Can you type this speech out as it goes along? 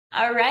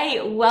All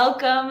right,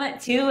 welcome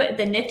to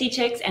the NiFTy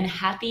Chicks and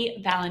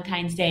happy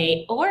Valentine's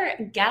Day, or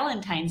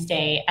Galentine's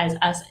Day as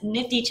us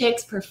NiFTy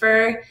Chicks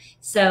prefer.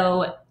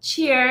 So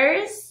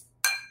cheers.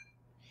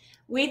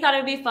 We thought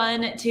it'd be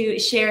fun to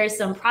share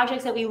some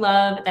projects that we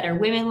love that are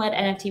women-led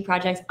NFT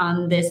projects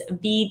on this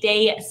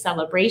V-Day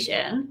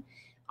celebration.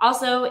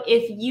 Also,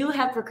 if you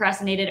have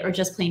procrastinated or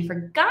just plain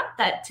forgot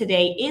that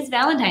today is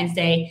Valentine's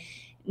Day,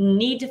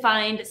 need to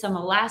find some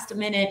last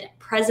minute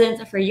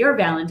presents for your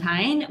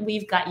Valentine,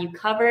 we've got you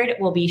covered.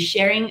 We'll be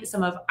sharing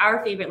some of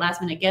our favorite last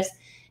minute gifts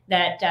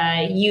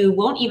that you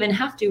won't even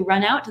have to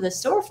run out to the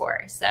store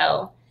for.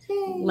 So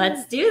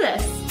let's do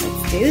this.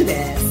 Let's do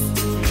this.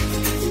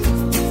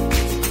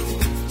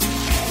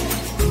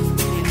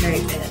 I'm very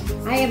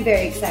excited. I am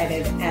very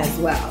excited as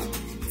well.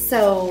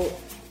 So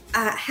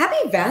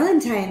happy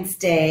Valentine's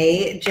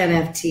Day,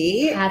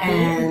 NiFTy. Happy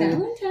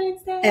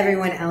Valentine's Day.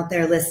 Everyone out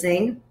there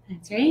listening.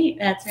 That's right.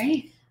 That's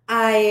right.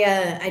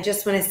 I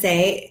just want to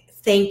say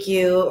thank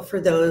you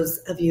for those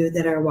of you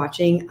that are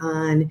watching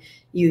on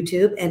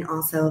YouTube, and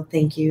also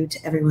thank you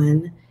to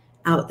everyone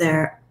out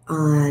there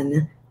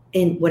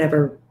in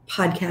whatever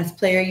podcast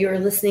player you are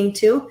listening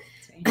to.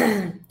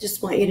 Right.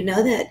 Just want you to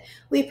know that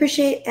we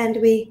appreciate and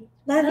we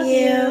love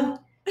you.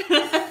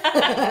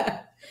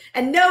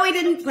 And no, we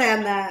didn't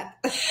plan that.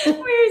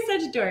 We're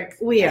such dorks.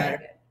 We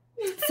are.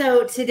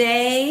 So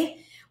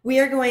today we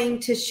are going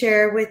to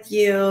share with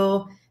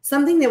you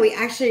something that we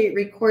actually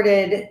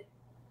recorded,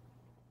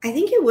 I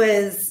think it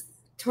was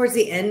towards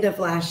the end of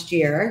last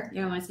year.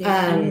 Yeah, I want to say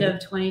end of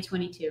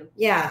 2022.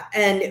 Yeah,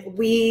 and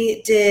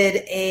we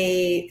did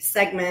a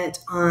segment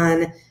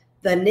on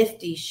the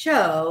NiFTy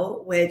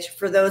show, which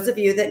for those of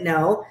you that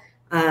know,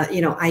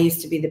 I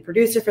used to be the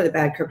producer for the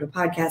Bad Crypto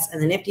podcast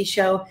and the NiFTy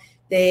show.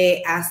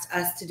 They asked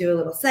us to do a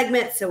little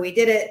segment, so we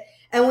did it.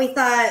 And we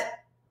thought,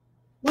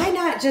 why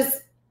not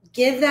just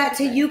give that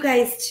to you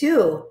guys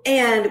too?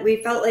 And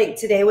we felt like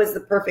today was the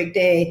perfect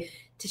day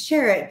to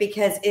share it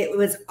because it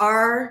was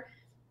our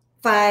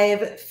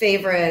 5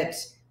 favorite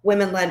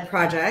women-led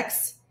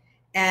projects.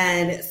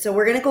 And so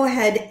we're going to go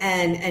ahead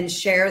and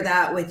share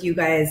that with you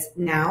guys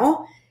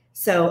now.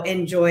 So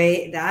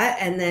enjoy that.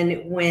 And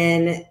then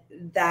when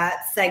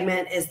that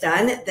segment is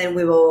done, then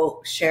we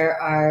will share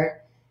our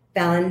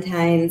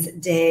Valentine's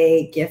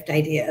Day gift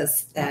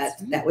ideas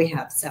that we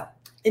have. So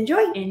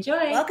enjoy.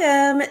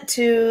 Welcome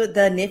to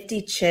the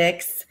NiFTy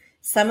Chicks.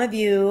 Some of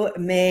you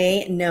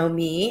may know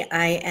me.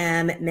 I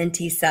am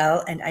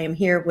NiFTy, and I am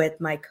here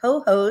with my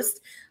co-host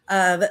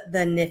of the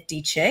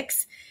NiFTy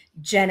Chicks,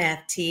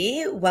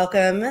 NiFTy.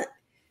 Welcome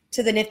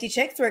to the NiFTy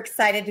Chicks. We're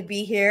excited to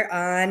be here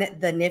on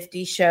the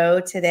NiFTy show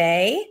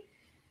today.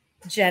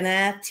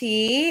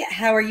 NiFTy,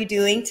 how are you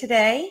doing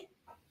today?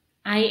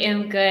 I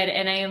am good,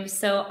 and I am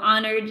so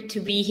honored to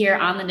be here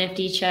on the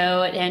NiFTy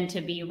show and to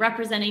be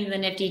representing the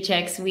NiFTy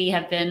Chicks. We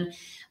have been,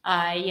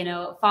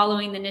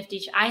 following the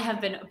NiFTy. I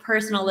have been a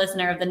personal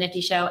listener of the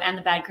NiFTy show and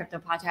the Bad Crypto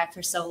podcast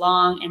for so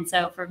long, and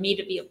so for me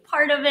to be a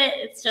part of it,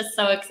 it's just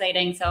so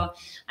exciting. So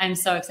I'm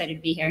so excited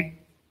to be here.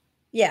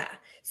 Yeah,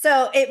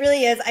 so it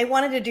really is. I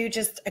wanted to do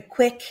just a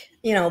quick,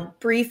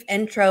 brief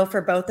intro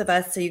for both of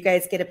us so you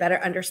guys get a better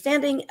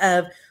understanding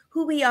of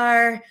who we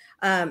are.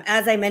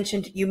 As I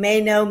mentioned, you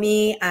may know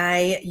me.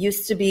 I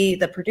used to be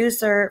the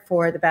producer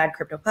for the Bad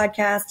Crypto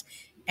podcast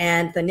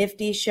and the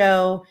NiFTy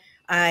show.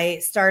 I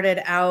started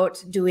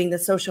out doing the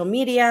social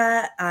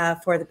media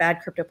for the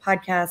Bad Crypto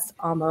podcast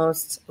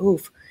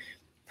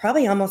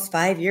probably almost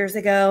 5 years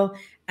ago.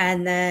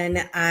 And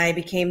then I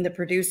became the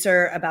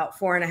producer about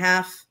 4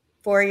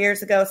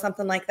 years ago,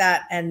 something like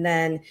that. And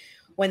then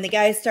when the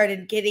guys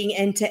started getting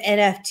into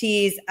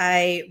NFTs,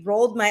 I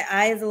rolled my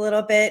eyes a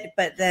little bit,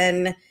 but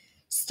then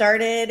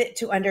started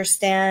to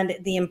understand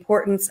the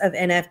importance of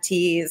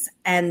NFTs.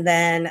 And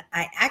then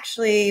I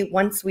actually,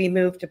 once we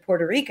moved to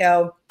Puerto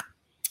Rico,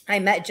 I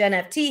met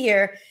NiFTy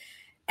here.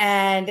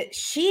 And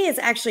she is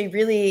actually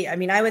really,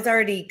 I was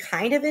already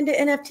kind of into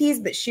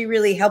NFTs, but she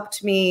really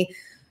helped me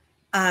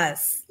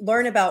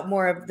learn about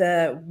more of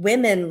the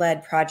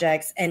women-led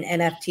projects and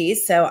NFTs.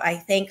 So I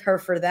thank her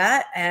for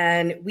that.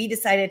 And we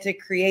decided to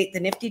create the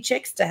NiFTy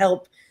Chicks to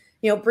help,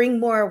 bring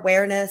more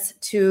awareness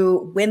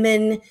to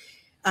women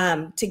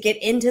to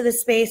get into the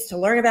space, to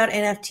learn about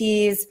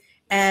NFTs,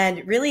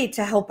 and really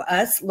to help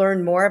us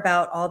learn more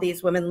about all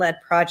these women-led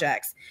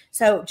projects.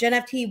 So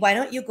NiFTy, why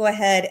don't you go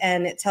ahead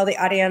and tell the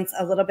audience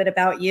a little bit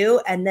about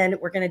you, and then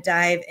we're going to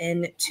dive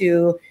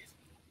into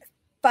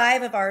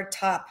 5 of our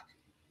top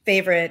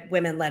favorite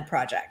women-led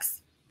projects.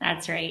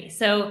 That's right.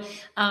 So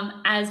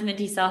as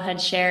NiFTy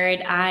had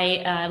shared,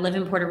 I live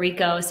in Puerto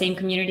Rico, same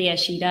community as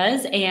she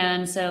does.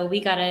 And so we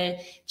got a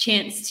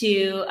chance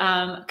to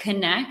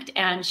connect,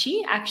 and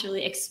she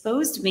actually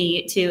exposed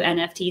me to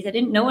NFTs. I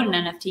didn't know what an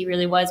NFT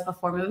really was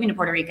before moving to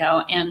Puerto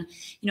Rico. And,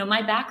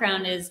 my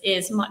background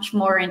is much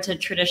more into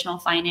traditional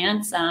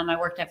finance. I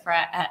worked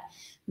at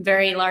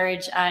very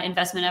large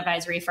investment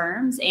advisory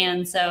firms.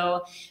 And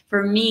so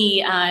for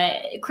me,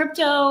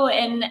 crypto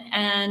and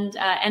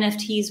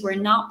NFTs were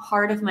not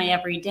part of my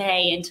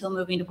everyday until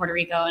moving to Puerto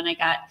Rico. And I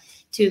got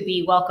to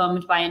be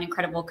welcomed by an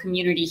incredible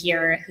community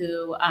here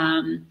who,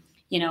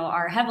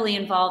 are heavily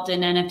involved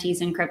in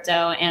NFTs and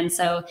crypto. And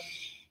so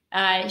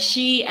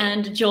she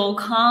and Joel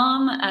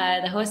Calm,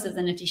 the host of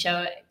the NiFTy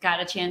Show,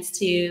 got a chance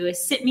to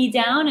sit me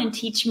down and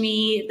teach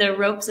me the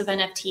ropes of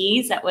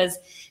NFTs. That was,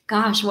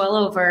 well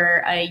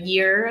over a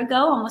year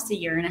ago, almost a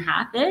year and a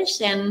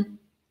half-ish. And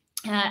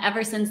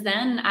ever since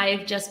then,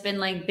 I've just been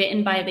like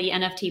bitten by the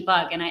NFT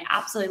bug, and I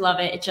absolutely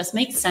love it. It just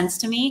makes sense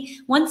to me.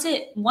 Once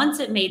it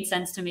made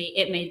sense to me,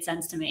 it made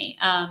sense to me.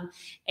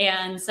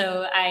 And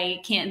so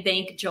I can't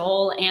thank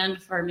Joel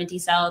and for Minty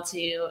Cell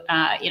to,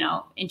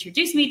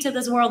 introduce me to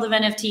this world of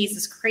NFTs,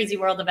 this crazy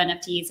world of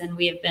NFTs. And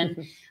we have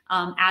been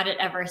at it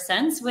ever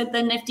since with the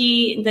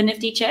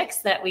NiFTy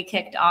Chicks that we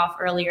kicked off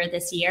earlier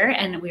this year,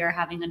 and we are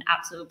having an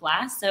absolute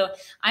blast. So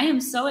I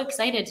am so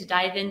excited to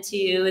dive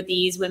into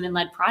these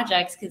women-led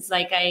projects because,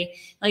 like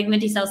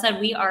Minty Cell said,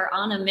 we are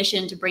on a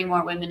mission to bring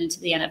more women into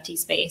the NFT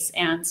space,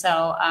 and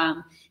so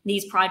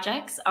these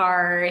projects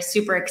are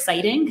super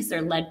exciting because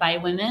they're led by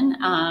women,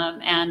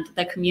 and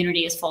the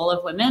community is full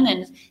of women,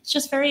 and it's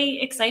just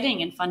very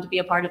exciting and fun to be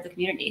a part of the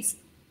communities.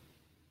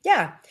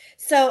 Yeah.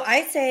 So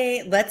I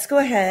say, let's go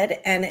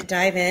ahead and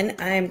dive in.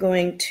 I'm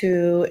going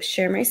to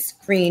share my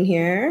screen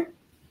here.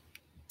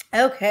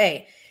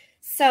 Okay.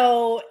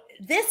 So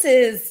this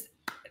is,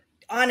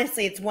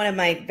 honestly, it's one of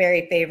my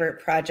very favorite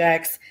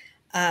projects.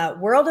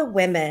 World of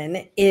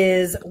Women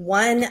is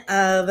one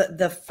of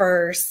the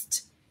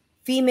first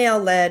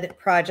female-led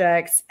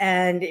projects.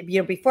 And,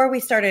 before we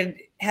started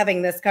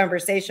having this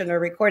conversation or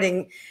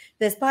recording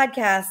this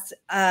podcast,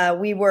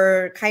 we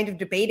were kind of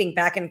debating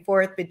back and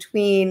forth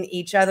between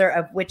each other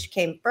of which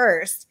came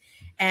first.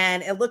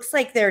 And it looks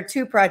like there are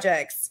two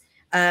projects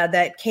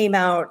that came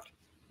out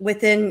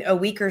within a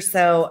week or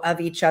so of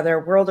each other.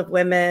 World of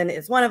Women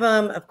is one of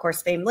them. Of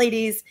course, Famed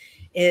Ladies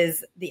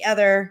is the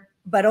other,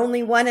 but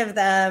only one of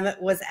them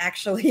was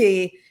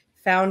actually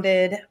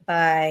founded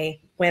by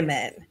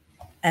women,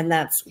 and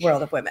that's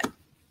World of Women.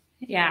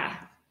 Yeah.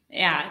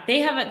 Yeah,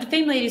 the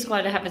Famed Ladies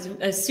Squad have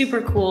a super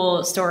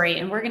cool story,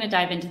 and we're going to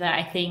dive into that,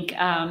 I think,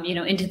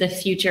 into the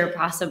future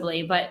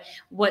possibly. But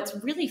what's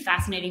really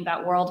fascinating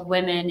about World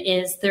Women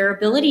is their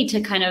ability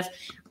to kind of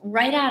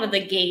right out of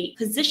the gate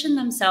position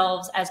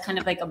themselves as kind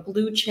of like a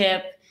blue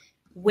chip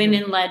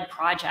women-led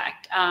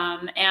project.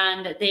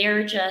 And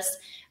they're just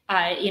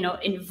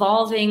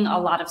involving a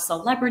lot of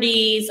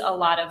celebrities, a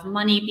lot of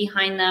money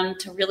behind them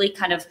to really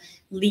kind of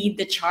lead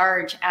the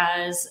charge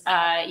as,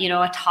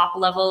 a top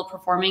level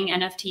performing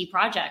NFT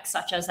project,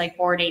 such as like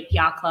Bored Ape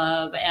Yacht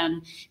Club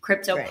and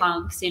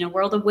CryptoPunks. Right.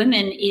 World of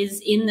Women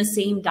is in the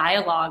same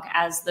dialogue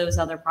as those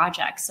other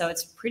projects. So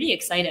it's pretty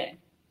exciting.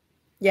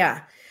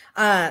 Yeah.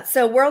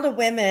 So World of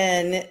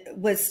Women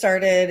was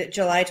started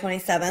July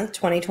 27th,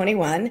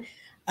 2021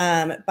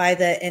 by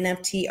the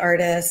NFT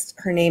artist.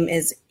 Her name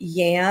is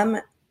Yam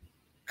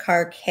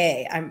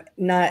Karkay. I'm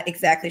not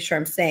exactly sure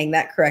I'm saying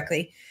that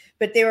correctly,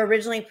 but they were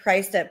originally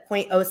priced at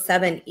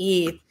 0.07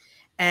 ETH,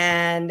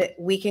 and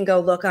we can go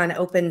look on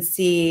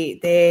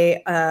OpenSea.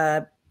 They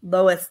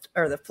lowest,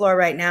 or the floor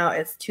right now,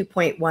 is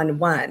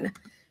 2.11.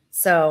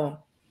 So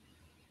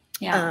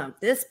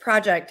this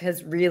project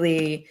has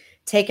really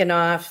taken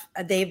off.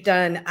 I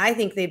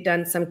think they've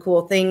done some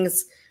cool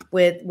things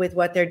with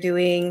what they're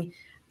doing.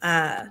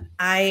 I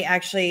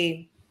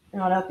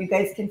don't know if you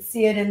guys can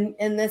see it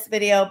in this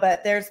video,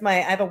 but I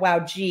have a WoW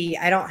G.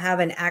 I don't have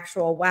an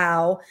actual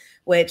WoW,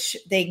 which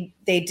they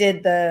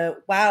did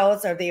the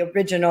WoWs are the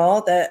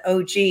original, the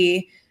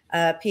OG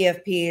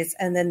PFPs.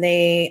 And then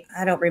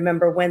I don't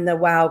remember when the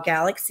WoW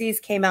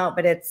Galaxies came out,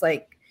 but it's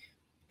like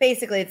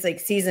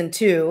season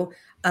 2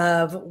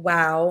 of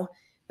WoW.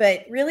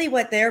 But really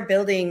what they're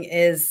building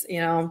is,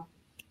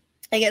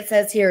 like it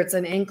says here, it's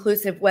an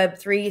inclusive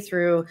Web3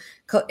 through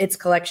its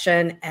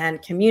collection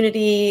and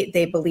community.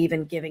 They believe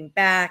in giving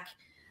back.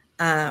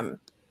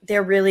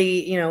 They're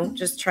really,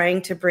 just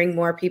trying to bring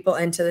more people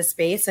into the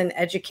space and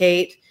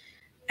educate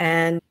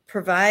and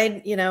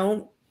provide,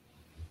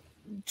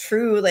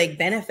 true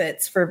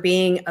benefits for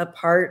being a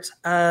part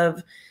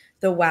of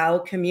the WoW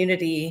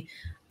community.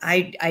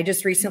 I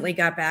just recently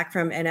got back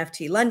from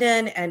NFT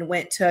London and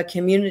went to a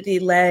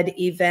community-led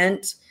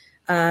event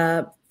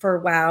for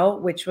WoW,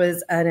 which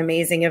was an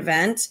amazing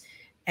event.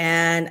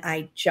 And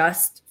I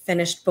just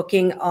finished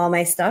booking all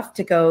my stuff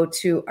to go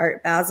to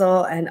Art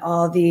Basel and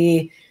all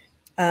the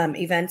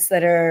events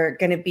that are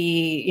going to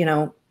be,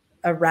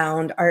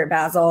 around Art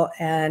Basel.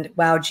 And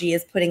WoW G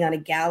is putting on a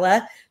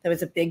gala. That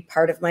was a big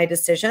part of my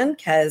decision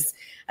because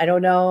I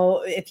don't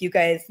know if you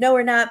guys know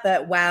or not,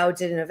 but WoW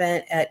did an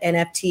event at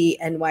NFT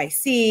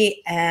NYC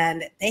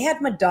and they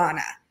had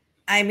Madonna.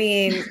 I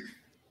mean,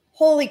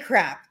 holy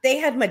crap, they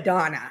had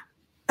Madonna.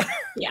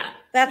 Yeah.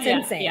 That's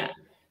insane. Yeah.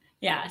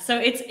 Yeah. So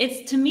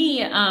it's to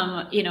me,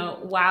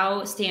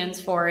 WoW stands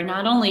for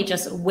not only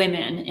just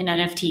women in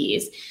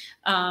NFTs,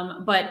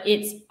 but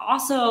it's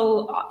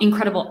also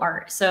incredible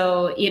art.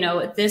 So,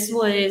 this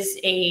was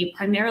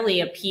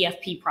primarily a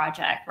PFP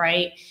project,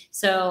 right?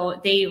 So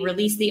they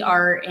released the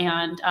art,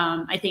 and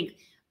I think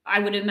I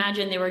would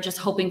imagine they were just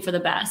hoping for the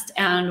best.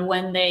 And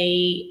when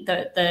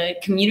the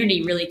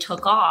community really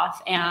took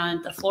off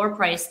and the floor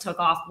price took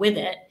off with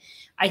it,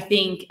 I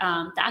think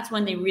that's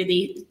when they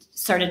really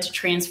started to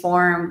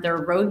transform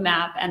their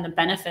roadmap and the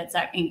benefits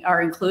that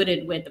are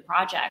included with the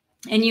project.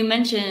 And you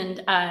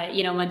mentioned,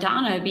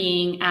 Madonna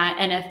being at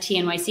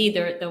NFT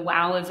NYC, the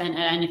WOW event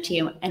at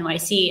NFT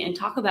NYC, and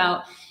talk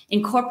about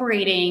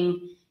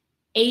incorporating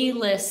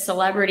A-list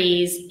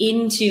celebrities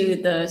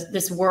into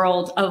this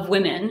world of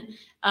women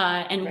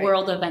and right.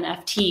 world of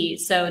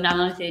NFTs. So not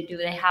only do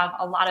they have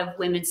a lot of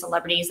women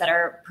celebrities that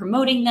are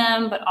promoting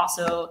them, but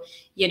also,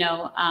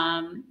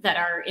 that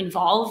are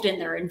involved in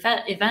their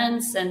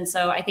events. And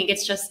so I think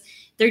it's just,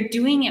 they're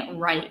doing it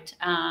right.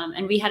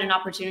 And we had an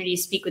opportunity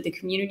to speak with the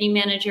community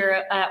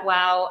manager at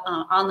WOW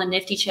on the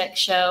NiFTy Chick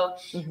show.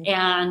 Mm-hmm.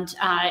 And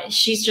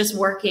she's just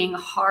working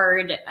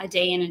hard a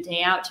day in and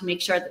day out to make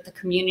sure that the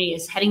community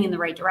is heading in the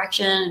right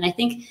direction. And I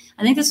think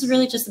this is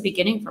really just the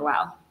beginning for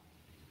WOW.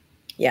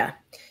 Yeah,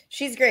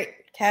 she's great.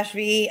 Cash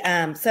V.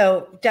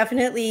 So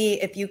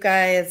definitely, if you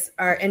guys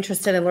are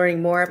interested in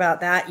learning more about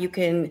that, you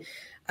can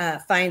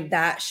find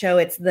that show.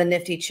 It's the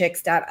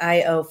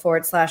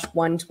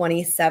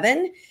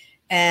niftychicks.io/127.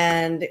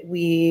 And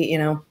we,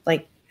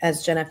 like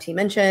as Jen FT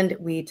mentioned,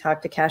 we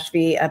talked to Cash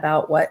V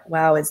about what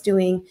WOW is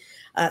doing.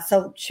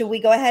 So should we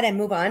go ahead and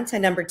move on to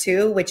number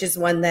 2, which is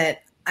one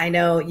that I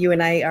know you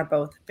and I are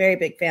both very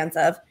big fans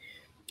of,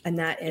 and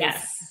that is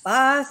yes.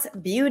 Boss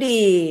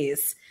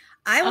Beauties.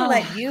 I will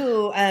let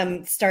you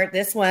start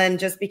this one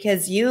just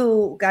because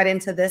you got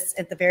into this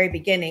at the very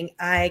beginning.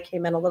 I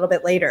came in a little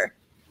bit later.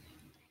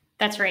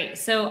 That's right.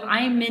 So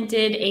I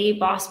minted a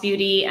Boss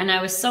Beauty and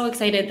I was so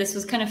excited. This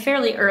was kind of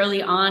fairly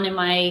early on in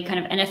my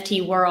kind of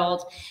NFT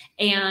world.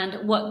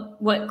 And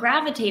what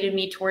gravitated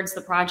me towards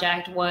the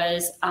project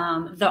was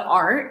the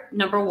art,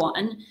 number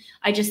one.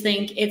 I just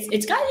think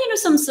it's got,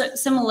 some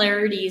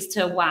similarities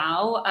to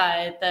WOW,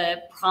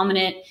 the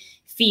prominent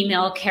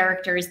female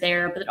characters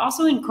there, but it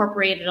also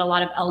incorporated a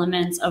lot of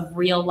elements of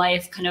real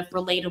life kind of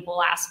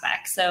relatable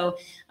aspects. So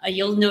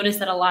you'll notice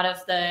that a lot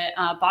of the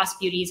Boss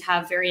Beauties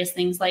have various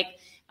things like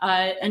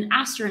an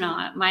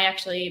astronaut. My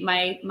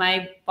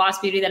Boss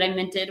Beauty that I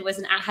minted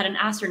had an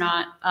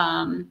astronaut,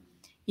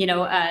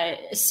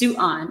 suit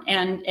on,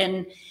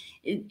 and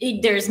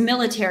there's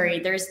military,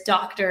 there's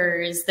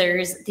doctors,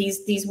 there's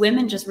these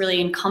women just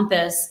really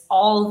encompass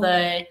all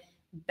the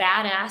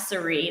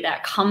badassery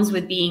that comes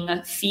with being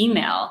a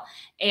female.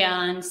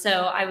 And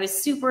so I was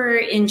super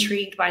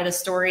intrigued by the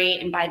story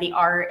and by the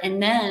art.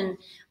 And then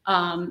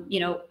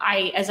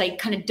as I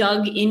kind of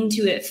dug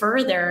into it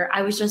further,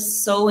 I was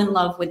just so in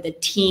love with the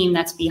team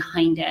that's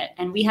behind it.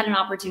 And we had an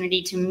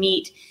opportunity to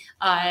meet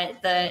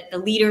the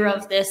leader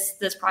of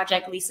this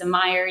project, Lisa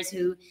Myers,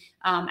 who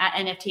at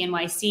NFT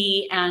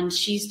NYC, and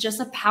she's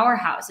just a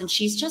powerhouse and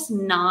she's just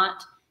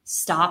not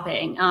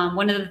stopping.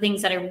 One of the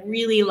things that I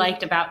really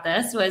liked about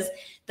this was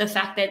the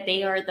fact that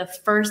they are the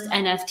first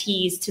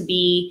NFTs to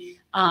be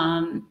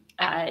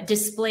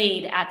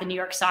displayed at the New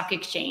York Stock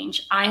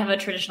Exchange. I have a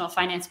traditional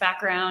finance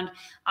background.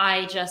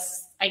 I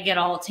get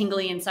all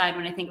tingly inside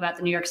when I think about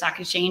the New York Stock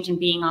Exchange and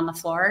being on the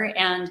floor.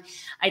 And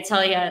I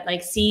tell you,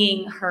 like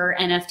seeing her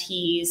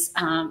NFTs,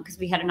 because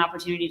we had an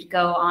opportunity to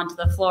go onto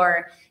the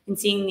floor and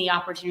seeing the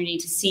opportunity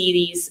to see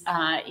these,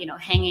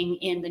 hanging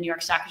in the New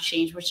York Stock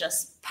Exchange was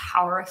just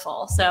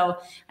powerful. So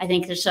I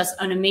think it's just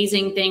an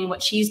amazing thing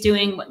what she's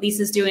doing, what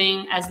Lisa's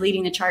doing as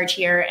leading the charge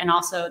here, and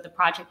also the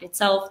project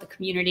itself, the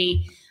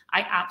community.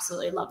 I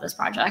absolutely love this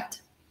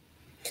project.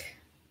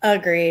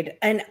 Agreed.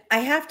 And I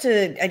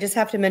just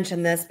have to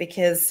mention this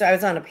because I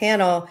was on a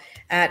panel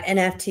at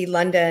NFT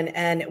London,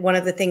 and one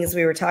of the things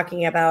we were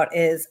talking about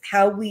is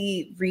how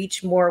we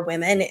reach more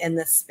women in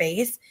this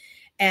space.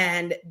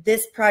 And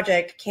this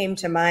project came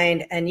to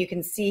mind, and you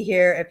can see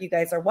here, if you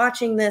guys are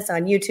watching this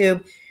on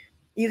YouTube,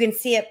 you can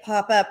see it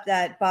pop up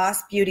that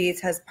Boss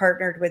Beauties has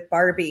partnered with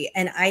Barbie.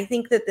 And I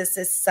think that this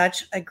is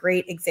such a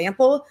great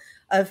example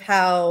of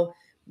how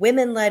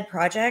women-led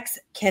projects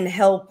can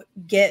help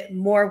get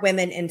more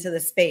women into the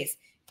space.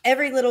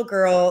 Every little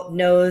girl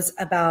knows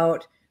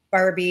about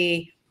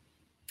Barbie.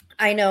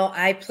 I know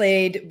I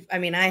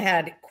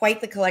had quite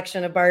the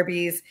collection of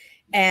Barbies.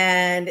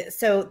 And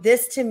so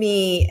this to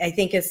me, I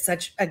think is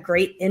such a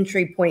great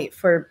entry point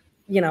for,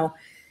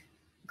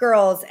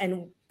 girls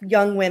and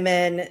young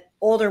women,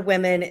 older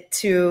women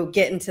to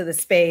get into the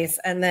space.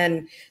 And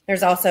then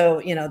there's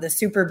also, the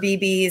Super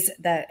BBs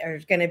that are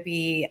going to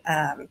be,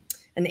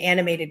 an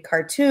animated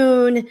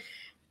cartoon.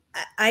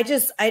 I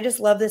just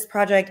love this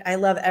project. I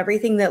love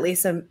everything that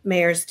Lisa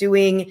Mayer's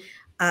doing.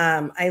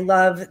 I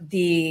love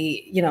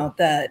the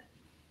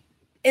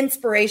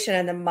inspiration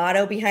and the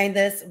motto behind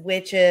this,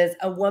 which is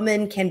a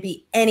woman can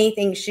be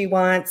anything she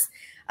wants.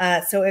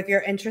 So if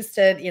you're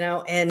interested,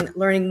 in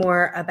learning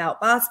more about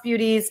Boss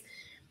Beauties,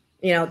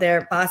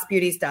 they're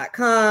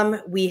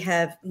bossbeauties.com. We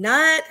have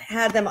not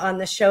had them on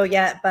the show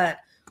yet, but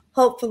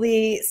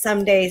hopefully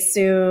someday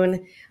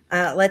soon.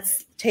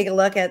 Let's take a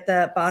look at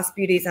the Boss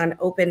Beauties on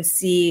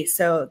OpenSea.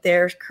 So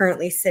they're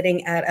currently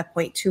sitting at a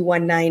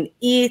 0.219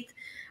 ETH.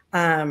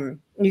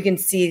 You can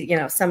see,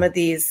 some of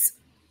these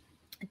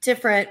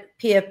different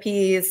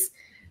PFPs.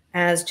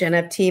 As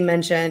NiFTy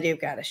mentioned,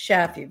 you've got a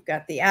chef, you've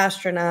got the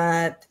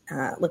astronaut,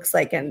 looks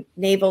like a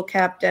naval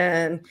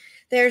captain.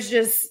 There's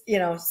just,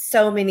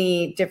 so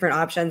many different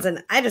options.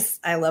 And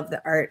I love the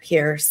art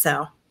here.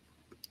 So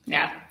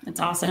yeah,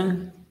 it's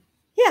awesome.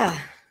 Yeah.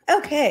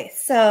 Okay.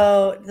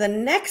 So the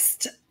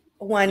next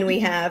one we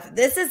have,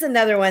 this is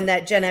another one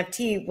that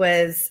NiFTy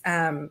was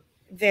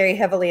very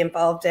heavily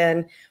involved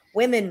in.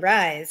 Women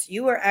Rise.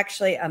 You were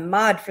actually a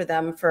mod for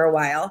them for a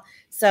while.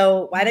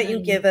 So why don't you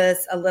give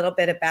us a little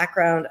bit of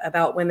background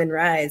about Women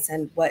Rise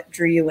and what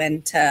drew you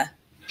into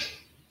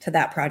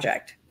that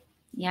project?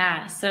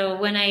 Yeah. So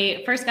when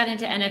I first got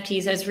into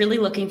NFTs, I was really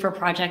looking for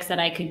projects that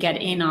I could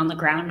get in on the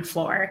ground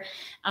floor.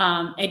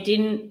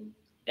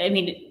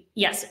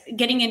 Yes,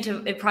 getting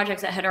into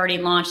projects that had already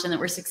launched and that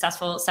were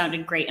successful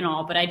sounded great and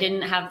all, but I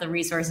didn't have the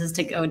resources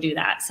to go do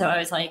that. So I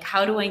was like,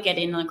 how do I get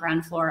in on the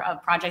ground floor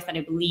of projects that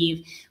I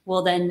believe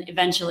will then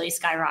eventually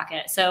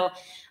skyrocket? So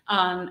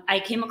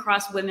I came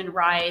across Women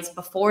Rise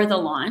before the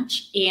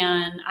launch,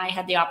 and I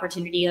had the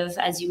opportunity of,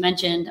 as you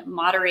mentioned,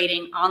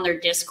 moderating on their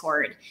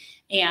Discord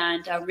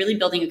and really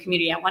building a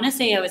community. I want to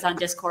say I was on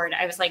Discord.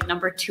 I was like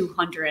number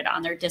 200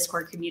 on their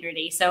Discord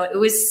community. So it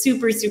was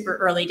super, super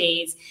early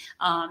days.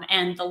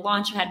 And the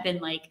launch had been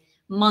like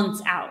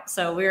months out.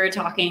 So we were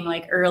talking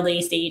like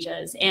early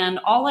stages. And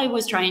all I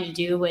was trying to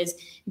do was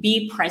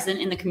be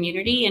present in the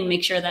community and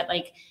make sure that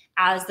like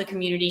as the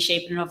community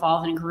shaped and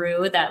evolved and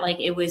grew, that like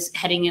it was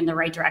heading in the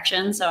right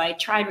direction. So I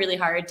tried really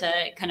hard to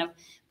kind of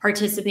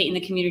participate in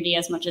the community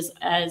as much as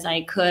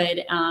I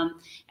could.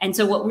 And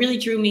so what really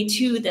drew me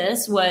to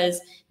this was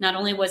not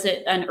only was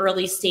it an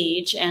early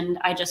stage and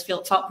I just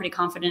felt pretty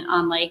confident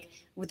on like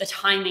with the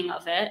timing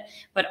of it,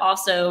 but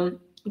also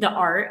the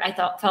art. I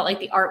felt like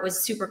the art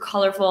was super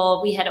colorful.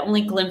 We had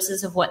only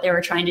glimpses of what they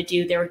were trying to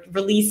do. They were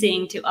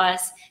releasing to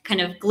us kind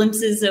of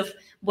glimpses of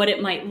what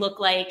it might look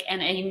like.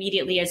 And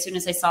immediately, as soon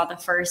as I saw the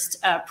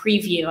first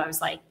preview, I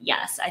was like,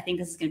 yes, I think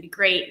this is going to be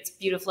great. It's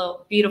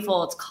beautiful,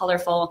 beautiful. It's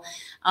colorful.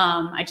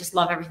 I just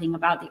love everything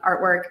about the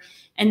artwork.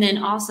 And then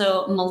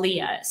also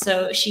Malia.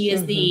 So she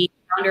is the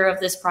founder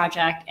of this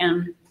project.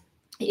 And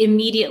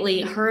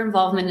immediately her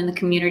involvement in the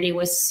community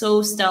was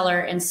so stellar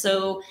and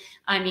so,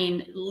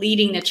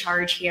 leading the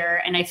charge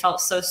here. And I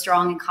felt so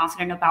strong and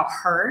confident about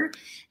her.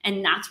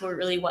 And that's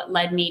what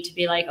led me to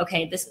be like,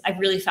 okay, I've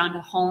really found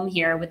a home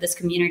here with this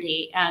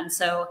community. And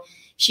so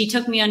she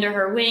took me under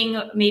her wing,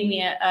 made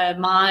me a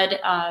mod,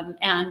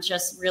 and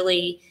just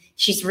really,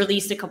 she's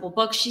released a couple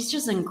books. She's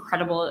just an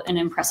incredible and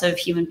impressive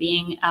human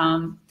being.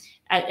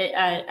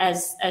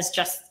 As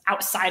just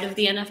outside of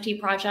the NFT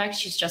project,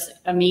 she's just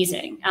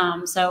amazing.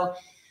 So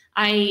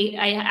I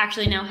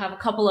actually now have a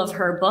couple of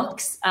her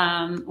books,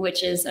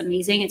 which is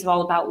amazing. It's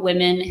all about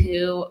women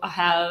who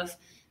have,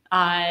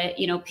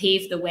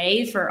 paved the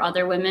way for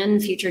other women,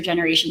 future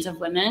generations of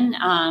women.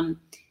 I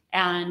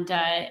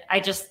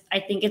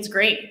think it's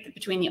great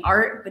between the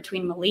art,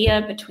 between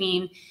Malia,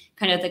 between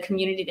kind of the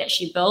community that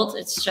she built.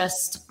 It's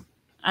just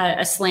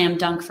a slam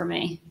dunk for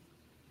me.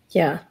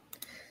 Yeah.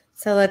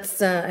 So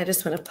let's, I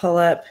just want to pull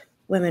up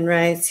Women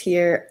Rise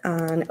here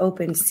on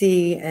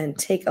OpenSea and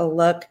take a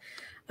look.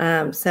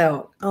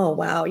 Oh,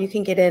 wow. You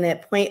can get in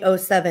at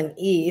 0.07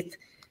 ETH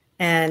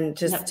and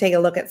just take a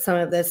look at some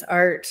of this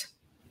art.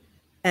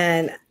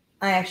 And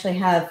I actually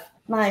have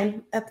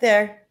mine up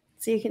there.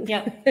 So you can.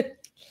 Yep.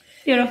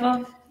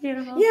 Beautiful.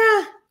 Beautiful.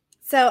 Yeah.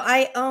 So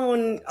I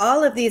own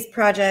all of these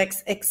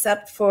projects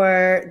except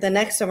for the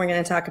next one we're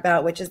going to talk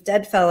about, which is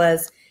Dead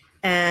Fellas.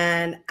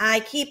 And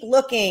I keep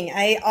looking.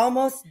 I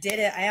almost did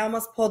it. I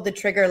almost pulled the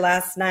trigger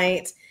last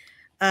night.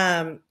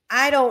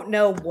 I don't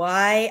know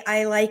why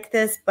I like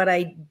this, but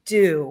I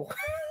do.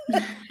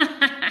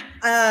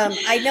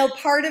 I know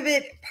part of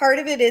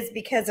it is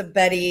because of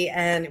Betty,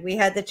 and we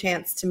had the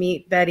chance to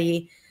meet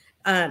Betty.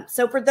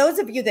 So for those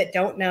of you that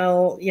don't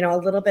know, a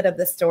little bit of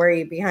the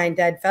story behind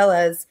Dead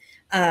Fellas,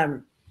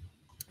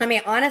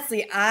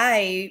 honestly,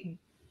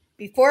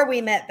 before we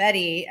met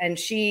Betty and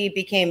she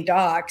became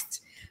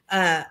doxxed,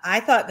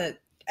 I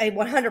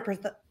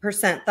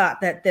 100%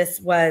 thought that this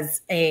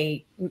was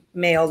a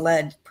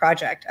male-led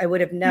project. I would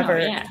have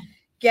never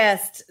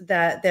guessed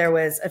that there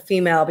was a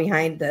female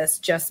behind this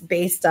just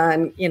based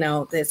on,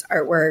 this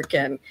artwork.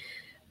 And,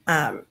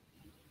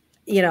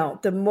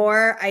 the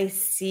more I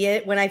see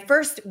it, when I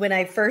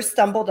first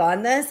stumbled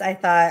on this, I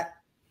thought,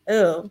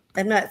 oh,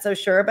 I'm not so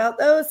sure about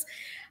those.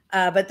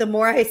 But the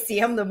more I see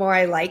them, the more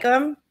I like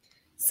them.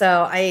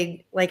 So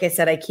like I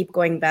said, I keep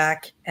going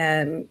back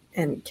and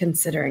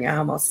considering. I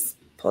almost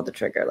pulled the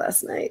trigger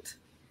last night.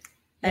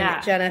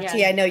 And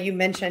NiFTy, I know you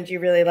mentioned you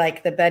really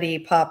like the Betty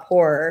pop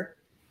horror.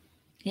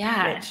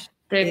 Yeah,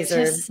 they're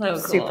just so cool.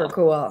 Super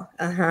cool.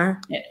 Uh-huh.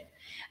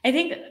 I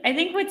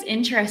think what's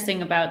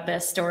interesting about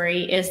this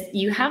story is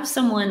you have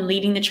someone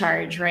leading the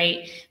charge,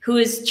 right, who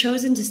has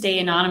chosen to stay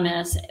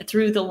anonymous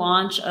through the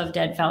launch of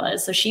Dead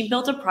Fellas. So she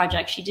built a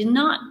project. We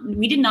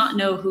did not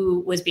know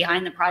who was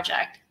behind the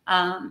project.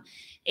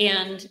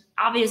 And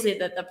obviously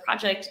the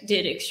project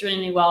did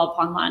extremely well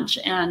upon launch.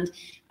 And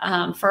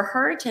for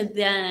her to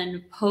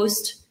then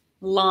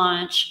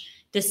post-launch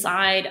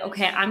decide,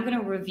 okay, I'm going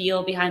to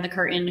reveal behind the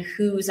curtain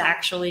who's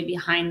actually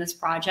behind this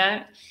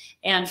project,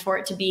 and for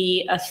it to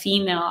be a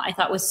female, I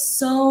thought was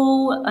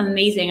so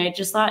amazing. I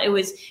just thought it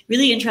was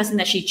really interesting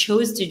that she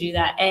chose to do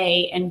that,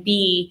 A, and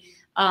B,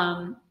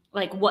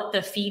 like what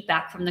the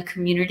feedback from the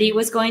community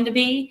was going to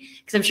be,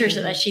 because I'm sure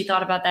that she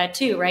thought about that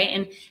too,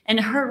 right? And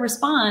her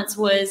response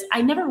was,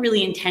 I never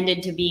really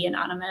intended to be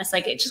anonymous.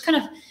 Like it just kind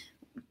of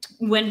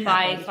went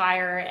by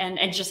fire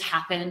and just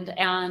happened.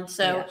 And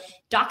so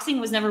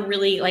doxing was never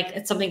really like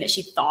it's something that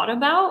she thought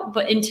about,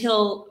 but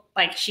until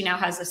like she now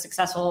has a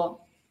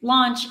successful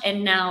launch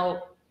and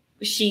now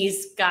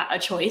she's got a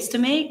choice to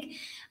make.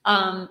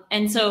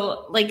 And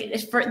so like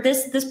for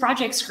this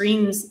project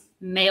screams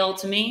male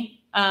to me.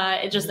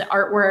 It just the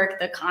artwork,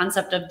 the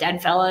concept of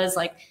dead fellas,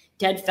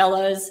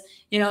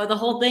 you know, the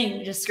whole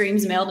thing just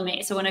screams male to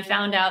me. So when I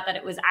found out that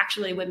it was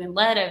actually women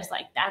led, I was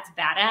like, that's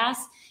badass.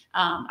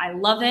 I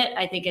love it.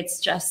 I think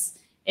it's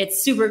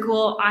super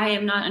cool. I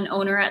am not an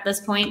owner at this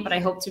point, but I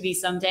hope to be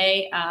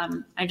someday.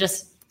 I'm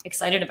just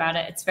excited about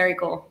it. It's very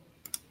cool.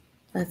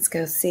 Let's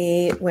go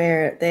see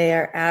where they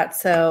are at.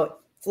 So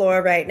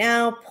floor right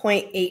now,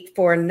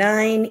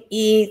 0.849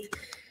 ETH.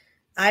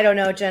 I don't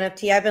know,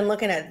 NiFTy. I've been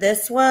looking at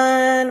this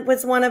one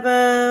was one of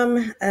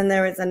them. And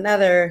there's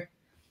another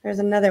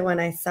one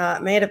I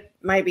saw. It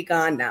might be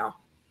gone now.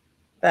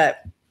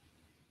 But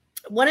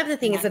one of the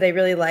things that I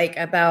really like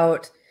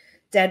about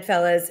Dead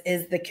Fellas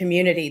is the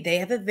community. They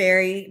have a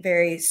very,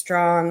 very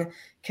strong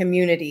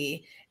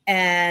community.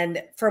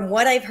 And from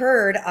what I've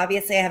heard,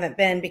 obviously I haven't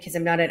been because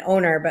I'm not an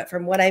owner, but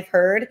from what I've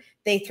heard,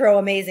 they throw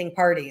amazing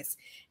parties.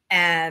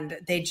 And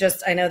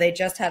I know they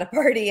just had a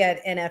party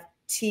at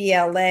NiFTy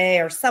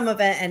LA or some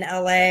event in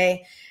LA.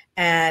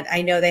 And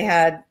I know they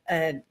had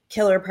a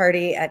killer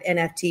party at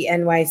NiFTy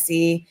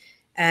NYC.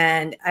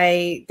 And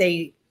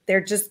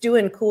they're just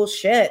doing cool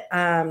shit.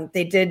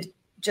 They did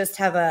just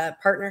have a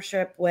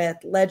partnership with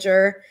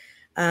Ledger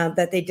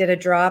that they did a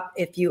drop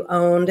if you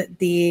owned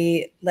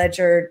the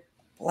Ledger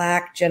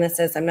Black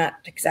Genesis. I'm not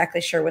exactly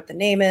sure what the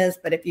name is,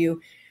 but if you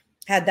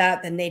had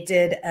that, then they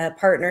did a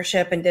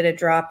partnership and did a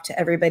drop to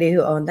everybody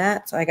who owned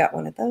that. So I got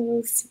one of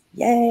those.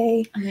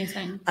 Yay.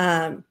 Amazing.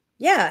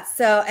 Yeah.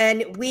 So,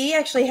 and we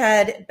actually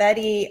had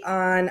Betty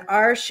on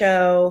our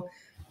show.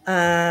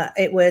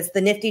 It was the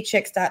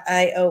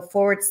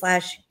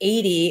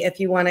niftychicks.io/80.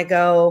 If you want to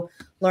go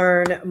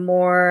learn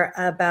more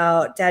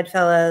about Dead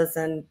Fellas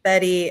and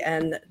Betty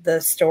and the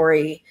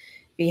story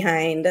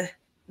behind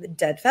the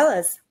Dead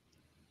Fellas.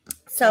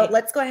 So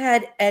let's go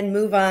ahead and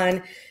move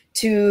on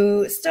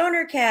to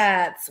Stoner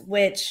Cats,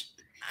 which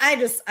I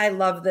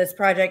love this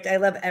project. I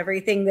love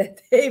everything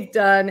that they've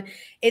done.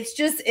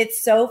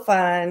 It's so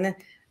fun.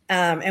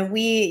 And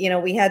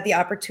we had the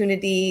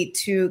opportunity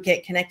to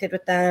get connected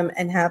with them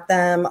and have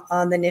them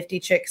on the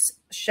NiFTy Chicks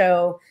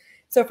show.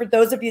 So for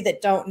those of you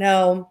that don't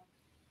know,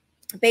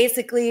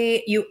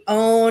 basically you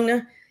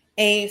own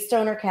a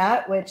stoner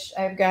cat, which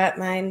I've got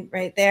mine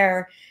right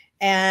there.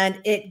 And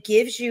it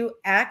gives you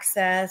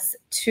access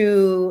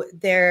to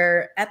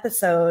their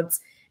episodes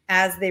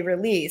as they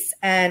release.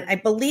 And I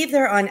believe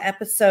they're on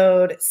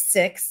episode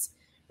 6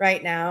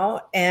 right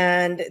now.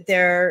 And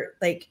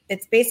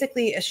it's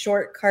basically a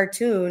short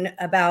cartoon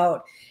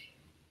about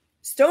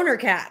stoner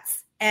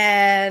cats.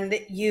 And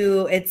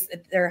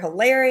they're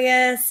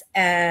hilarious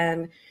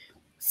and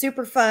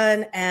super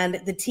fun. And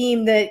the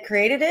team that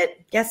created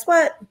it, guess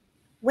what?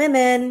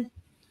 Women.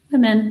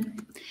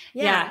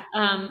 Yeah.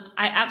 I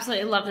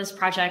absolutely love this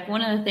project.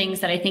 One of the things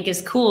that I think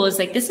is cool is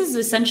like, this is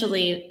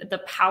essentially the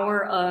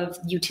power of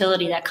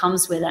utility that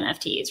comes with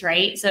NFTs,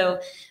 right? So,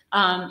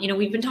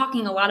 we've been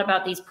talking a lot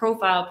about these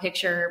profile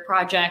picture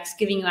projects,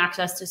 giving you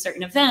access to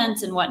certain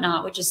events and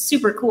whatnot, which is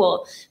super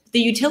cool. The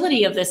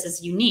utility of this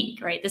is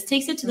unique, right? This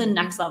takes it to the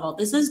next level.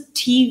 This is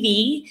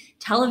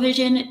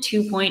television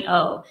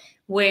 2.0.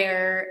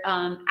 Where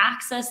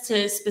access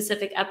to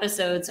specific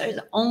episodes is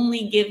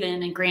only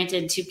given and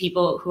granted to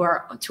people who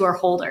are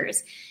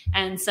holders.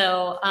 And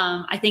so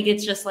I think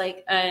it's just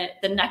like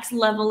the next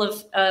level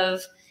of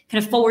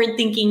kind of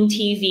forward-thinking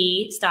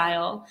TV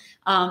style.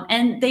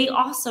 And they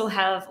also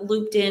have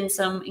looped in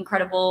some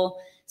incredible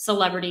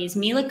celebrities.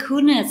 Mila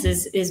Kunis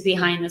is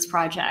behind this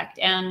project.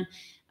 And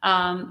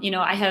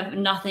I have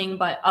nothing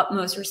but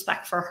utmost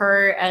respect for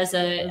her as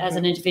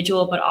an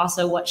individual, but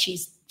also what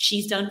she's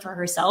done for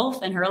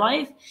herself and her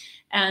life.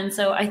 And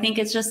so I think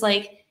it's just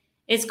like,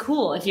 it's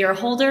cool. If you're a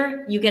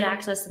holder, you get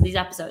access to these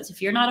episodes.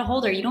 If you're not a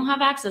holder, you don't have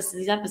access to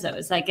these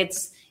episodes. Like it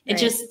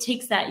just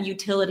takes that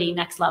utility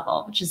next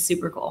level, which is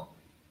super cool.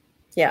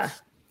 Yeah,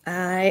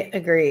 I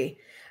agree.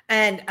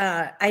 And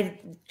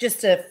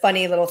just a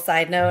funny little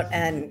side note.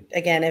 And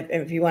again,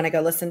 if you want to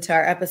go listen to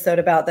our episode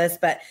about this,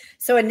 but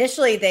so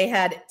initially they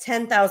had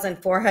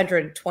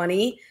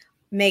 10,420.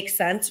 Makes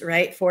sense,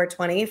 right?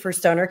 420 for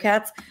stoner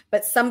cats,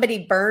 but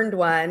somebody burned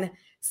one.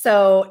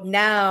 So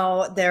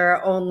now there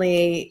are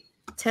only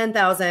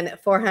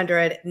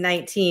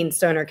 10,419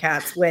 stoner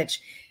cats,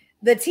 which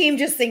the team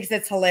just thinks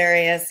it's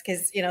hilarious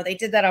because, they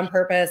did that on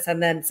purpose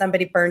and then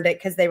somebody burned it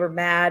because they were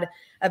mad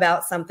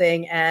about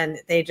something and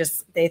they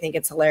think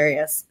it's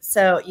hilarious.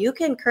 So you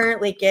can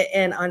currently get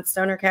in on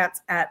stoner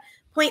cats at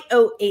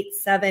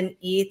 0.087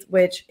 ETH,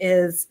 which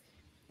is,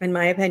 in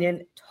my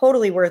opinion,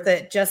 totally worth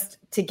it just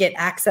to get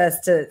access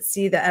to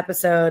see the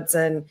episodes.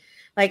 And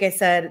like I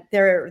said,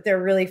 they're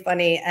really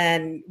funny.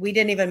 And we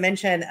didn't even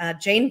mention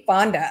Jane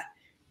Fonda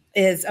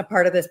is a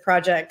part of this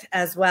project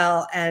as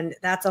well. And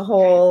that's a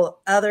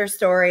whole other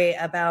story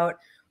about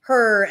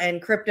her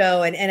and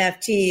crypto and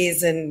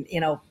NFTs and,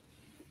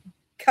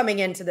 coming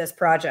into this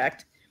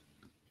project.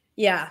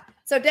 Yeah.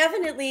 So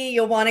definitely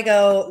you'll want to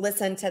go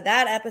listen to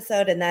that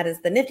episode. And that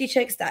is the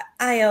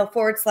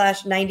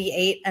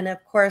niftychicks.io/98. And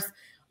of course,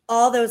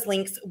 all those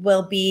links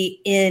will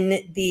be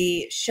in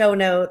the show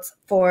notes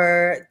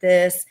for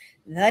this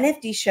The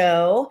Nifty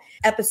Show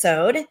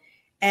episode.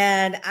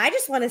 And I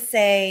just want to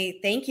say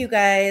thank you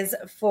guys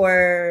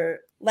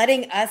for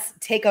letting us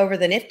take over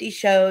the Nifty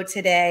Show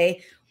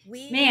today.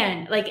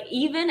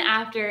 Even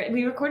after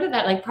we recorded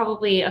that,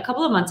 probably a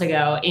couple of months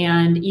ago,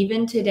 and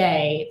even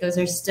today, those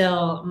are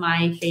still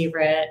my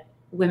favorite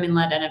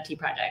women-led NFT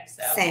projects.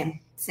 So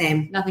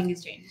Same. Nothing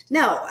has changed.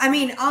 No, I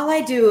mean, all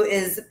I do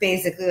is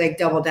basically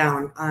double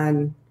down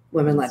on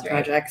women-led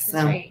projects.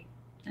 That's right.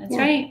 That's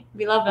right.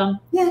 We love them.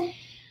 Yeah.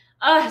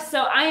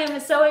 So I am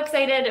so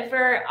excited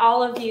for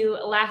all of you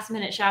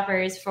last-minute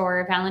shoppers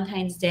for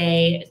Valentine's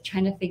Day,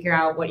 trying to figure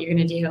out what you're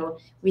going to do.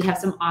 We have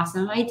some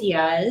awesome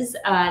ideas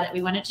that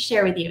we wanted to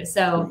share with you.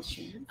 So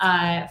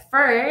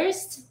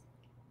first,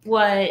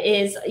 what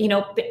is,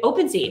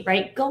 OpenSea,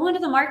 right? Go into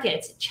the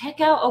markets,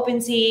 check out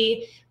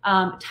OpenSea,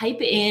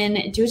 type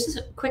in, do just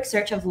a quick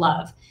search of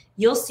love.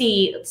 You'll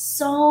see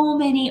so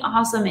many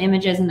awesome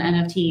images and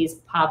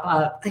NFTs pop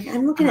up.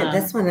 I'm looking at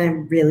this one. I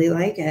really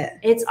like it.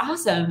 It's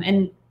awesome.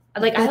 And I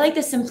like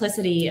the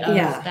simplicity of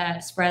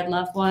that spread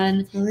love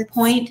one.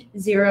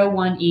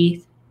 0.01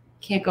 ETH.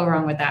 Can't go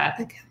wrong with that.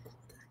 Okay.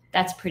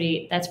 That's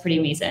pretty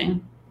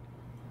amazing.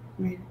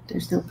 Right.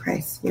 There's no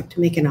price. You have to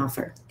make an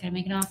offer. Gotta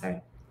make an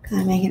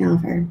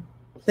offer.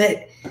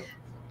 But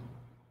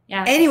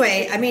yeah.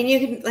 Anyway, I mean, you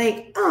can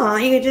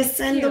you could just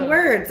send the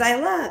words. I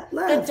love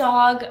the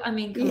dog. I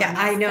mean, come on,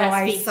 I know.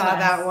 I saw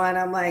that one.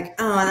 I'm like,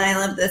 and I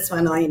love this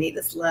one. All you need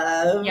is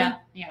love. Yeah.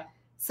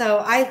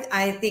 So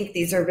I think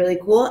these are really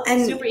cool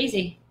and super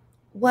easy.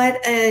 What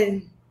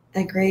a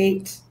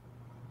great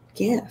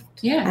gift.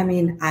 Yeah. I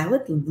mean, I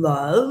would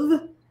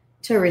love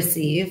to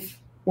receive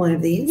one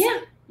of these. Yeah.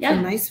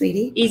 From my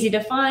sweetie. Easy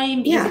to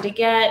find, easy to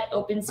get.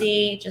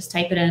 OpenSea, just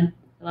type it in.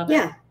 I love it.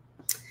 Yeah.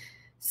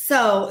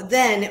 So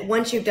then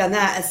once you've done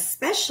that,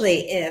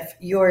 especially if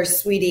your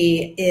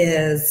sweetie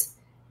is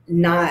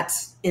not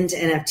into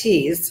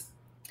NFTs,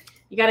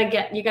 you gotta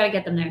get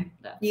them there,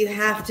 though. You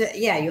have to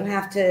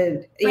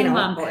bring them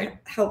on board.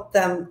 Help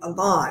them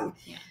along.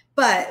 Yeah.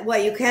 But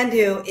what you can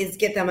do is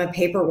get them a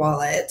paper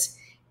wallet.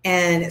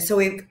 And so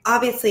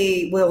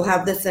we'll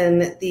have this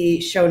in the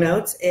show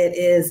notes. It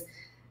is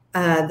the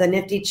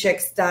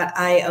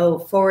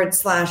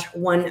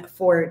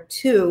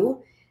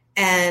niftychicks.io/142.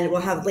 And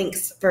we'll have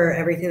links for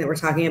everything that we're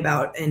talking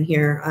about in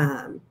here.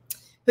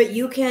 But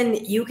you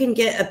can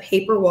get a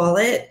paper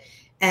wallet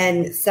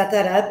and set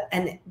that up.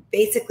 And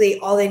basically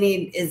all they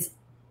need is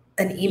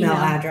an email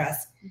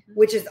address,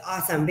 which is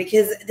awesome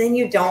because then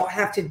you don't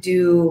have to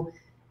do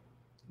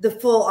the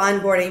full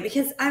onboarding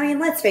because, I mean,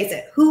 let's face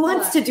it, who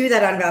wants to do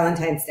that on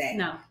Valentine's Day?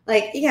 No.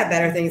 You got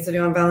better things to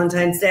do on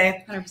Valentine's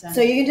Day. 100%.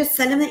 So you can just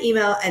send them the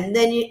email and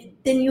then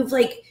you've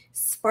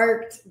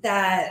sparked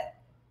that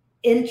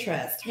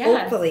interest,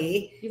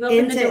 hopefully. You've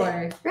opened the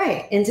door.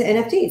 Right, into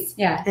NFTs.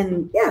 Yeah.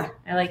 And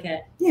I like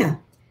it. Yeah.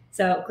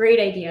 So great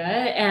idea.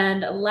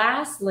 And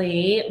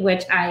lastly,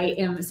 I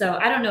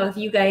don't know if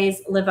you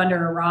guys live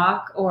under a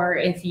rock or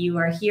if you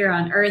are here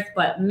on Earth,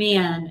 but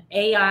man,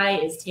 AI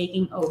is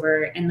taking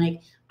over. And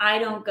I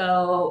don't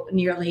go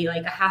nearly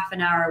a half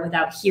an hour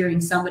without hearing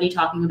somebody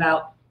talking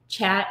about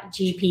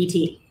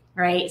ChatGPT,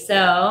 right?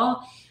 So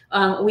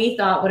we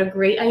thought, what a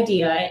great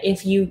idea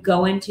if you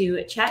go into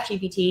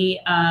ChatGPT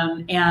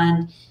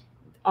and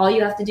all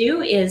you have to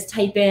do is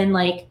type in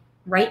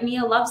write me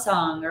a love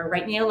song or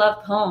write me a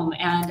love poem,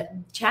 and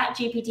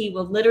ChatGPT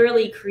will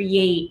literally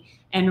create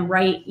and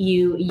write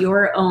you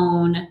your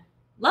own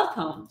love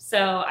poem.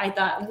 So I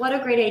thought, what a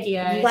great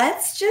idea.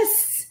 Let's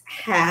just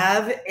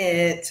have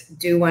it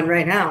do one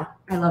right now.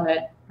 I love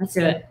it. Let's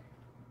do it.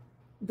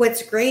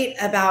 What's great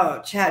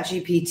about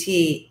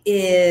ChatGPT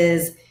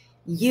is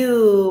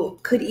you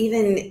could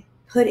even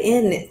put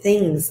in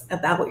things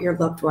about your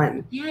loved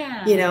one.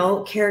 Yeah.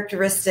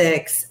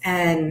 Characteristics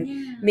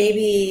and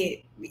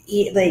maybe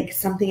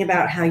something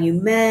about how you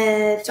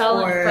met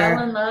fell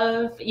in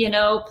love,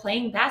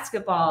 playing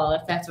basketball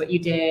if that's what you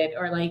did,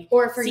 or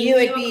for you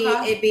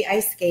it'd be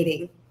ice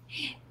skating.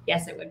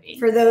 Yes, it would be.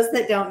 For those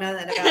that don't know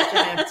that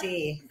about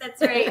NFT.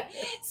 That's right.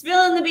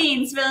 Spilling the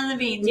beans.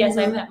 Yes,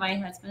 I met my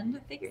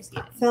husband figure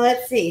skating. So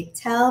let's see.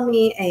 Tell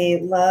me a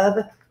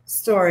love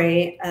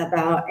story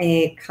about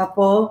a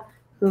couple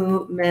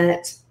who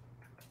met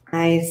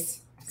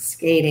ice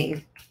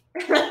skating.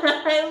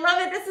 I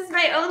love it. This is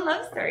my own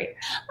love story.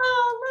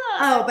 Oh,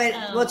 look. Oh,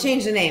 but we'll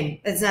change the name.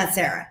 It's not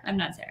Sarah. I'm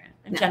not Sarah.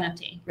 I'm No.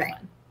 NiFTy. Right.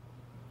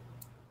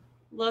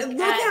 Look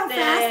how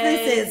fast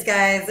this is,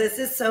 guys. This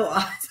is so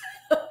awesome.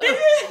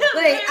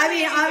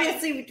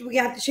 Obviously we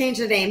have to change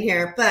the name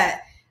here,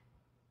 but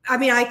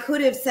I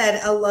could have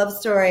said a love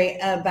story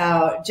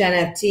about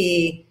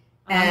NiFTy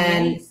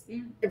and nice.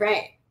 Yeah.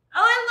 right. Oh,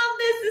 I love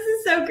this. This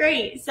is so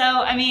great.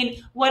 So,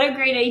 what a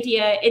great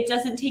idea. It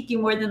doesn't take you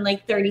more than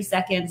like 30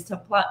 seconds to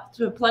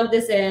plug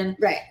this in,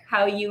 right?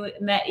 How you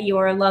met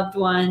your loved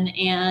one,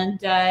 and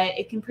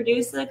it can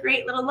produce a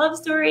great little love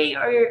story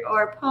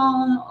or a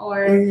poem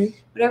or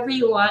whatever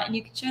you want, and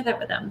you can share that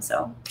with them.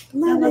 So,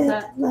 love it.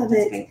 That. Love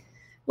That's it. great.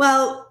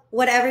 Well,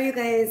 whatever you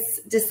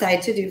guys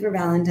decide to do for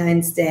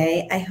Valentine's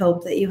Day, I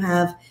hope that you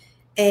have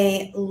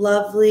a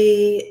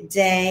lovely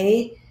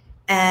day.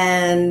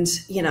 And,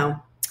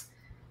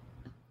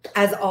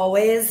 as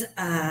always,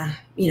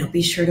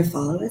 be sure to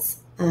follow us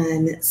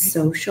on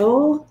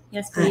social.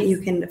 Yes, please. You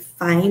can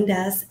find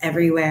us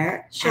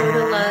everywhere. Show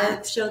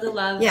the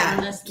love. Yeah,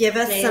 on this give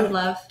us day some of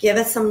love. Give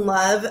us some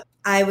love.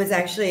 I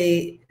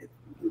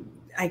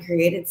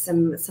created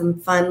some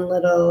fun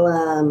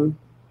little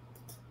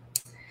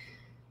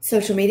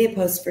social media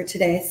posts for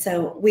today.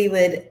 So we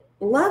would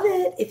love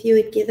it if you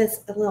would give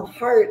us a little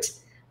heart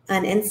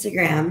on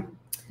Instagram.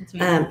 That's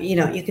right.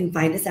 You can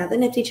find us at the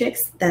NiFTy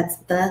Chicks. That's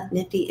the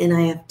NiFTy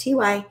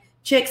NiFTy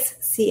Chicks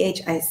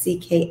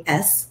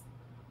CHICKS.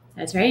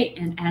 That's right.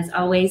 And as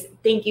always,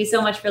 thank you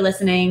so much for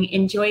listening.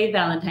 Enjoy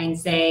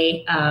Valentine's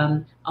Day.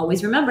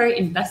 Always remember,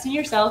 invest in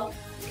yourself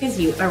because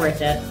you are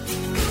worth it.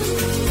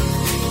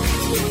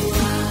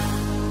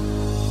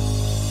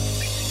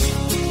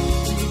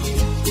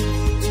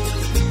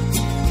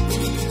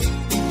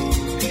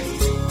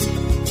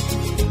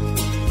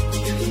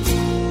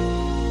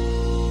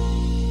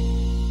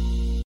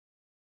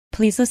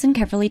 Please listen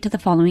carefully to the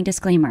following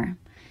disclaimer.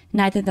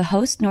 Neither the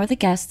host nor the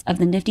guests of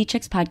the NiFTy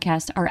Chicks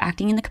podcast are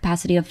acting in the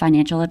capacity of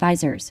financial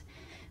advisors.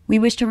 We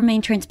wish to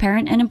remain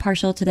transparent and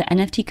impartial to the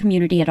NFT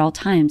community at all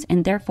times,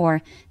 and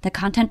therefore, the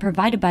content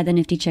provided by the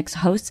NiFTy Chicks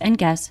hosts and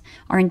guests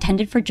are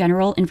intended for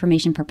general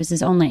information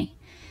purposes only.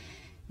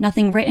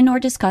 Nothing written or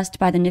discussed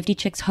by the NiFTy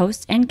Chicks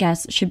hosts and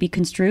guests should be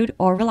construed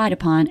or relied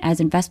upon as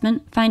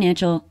investment,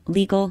 financial,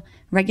 legal,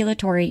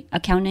 regulatory,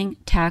 accounting,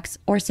 tax,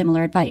 or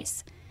similar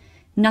advice.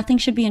 Nothing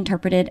should be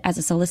interpreted as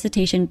a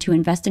solicitation to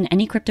invest in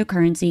any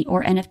cryptocurrency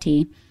or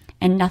NFT,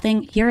 and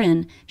nothing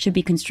herein should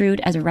be construed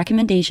as a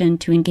recommendation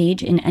to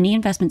engage in any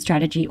investment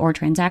strategy or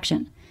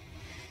transaction.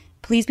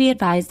 Please be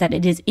advised that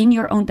it is in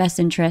your own best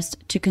interest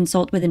to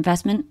consult with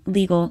investment,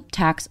 legal,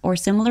 tax, or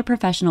similar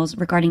professionals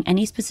regarding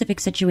any specific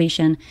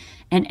situation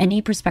and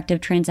any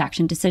prospective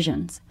transaction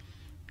decisions.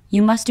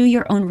 You must do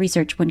your own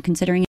research when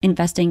considering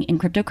investing in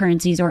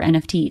cryptocurrencies or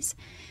NFTs.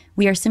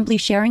 We are simply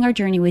sharing our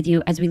journey with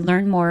you as we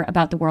learn more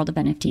about the world of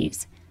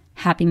NFTs.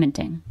 Happy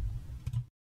minting.